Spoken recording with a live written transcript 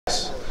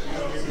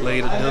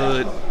laid a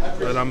dud,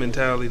 but our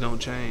mentality don't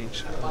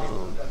change.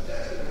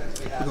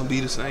 We're going to be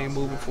the same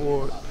moving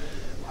forward.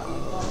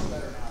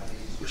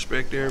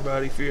 Respect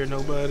everybody, fear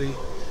nobody,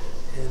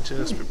 and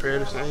just prepare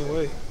the same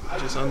way.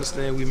 Just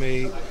understand we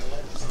made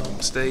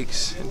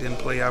mistakes and didn't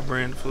play our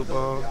brand of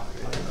football.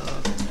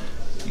 And,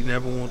 you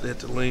never want that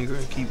to linger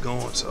and keep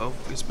going. So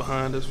it's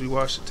behind us. We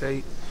watched the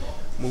tape.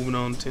 Moving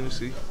on to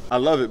Tennessee. I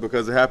love it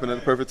because it happened at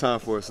the perfect time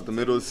for us at the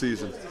middle of the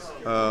season.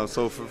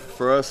 So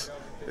for us,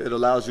 it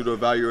allows you to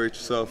evaluate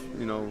yourself,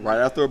 right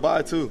after a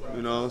bye too,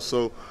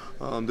 So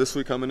this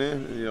week coming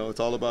in, it's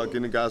all about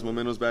getting the guys'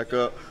 momentum back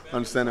up,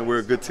 understanding we're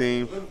a good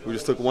team. We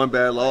just took one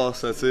bad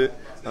loss, that's it.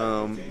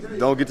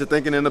 Don't get to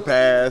thinking in the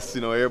past.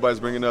 Everybody's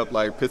bringing up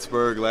like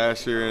Pittsburgh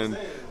last year and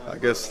I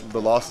guess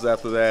the losses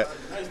after that.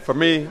 For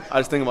me, I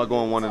just think about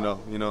going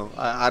 1-0.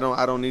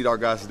 I don't need our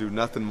guys to do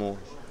nothing more.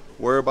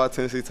 Worry about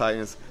Tennessee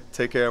Titans,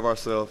 take care of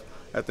ourselves.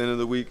 At the end of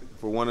the week,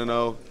 if we're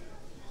 1-0,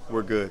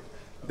 we're good.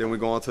 Then we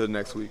go on to the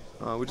next week.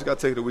 We just got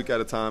to take it a week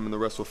at a time, and the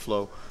rest will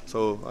flow.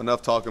 So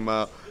enough talking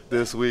about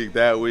this week,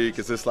 that week.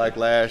 Is this like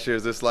last year?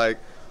 Is this like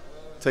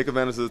take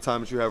advantage of the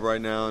time that you have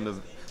right now,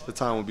 and the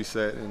time will be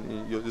set,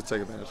 and you'll just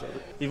take advantage of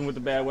it. Even with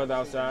the bad weather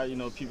outside,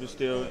 we're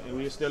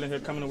still in here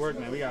coming to work,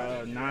 man. We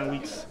got 9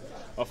 weeks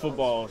of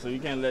football, so you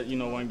can't let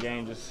one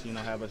game just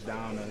have us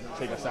down and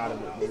take us out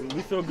of it. But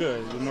we feel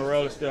good. The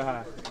morale is still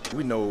high.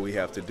 We know what we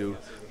have to do.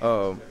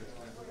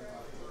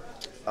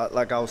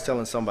 Like I was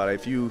telling somebody,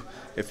 if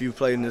you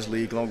played in this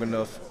league long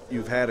enough,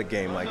 you've had a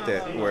game like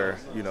that where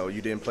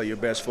you didn't play your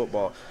best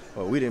football.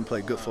 Well, we didn't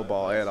play good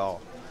football at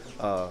all.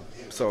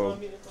 So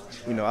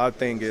our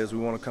thing is we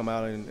want to come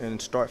out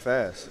and start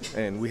fast,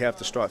 and we have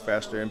to start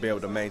faster and be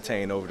able to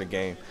maintain over the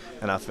game.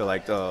 And I feel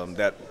like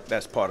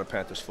that's part of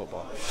Panthers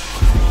football.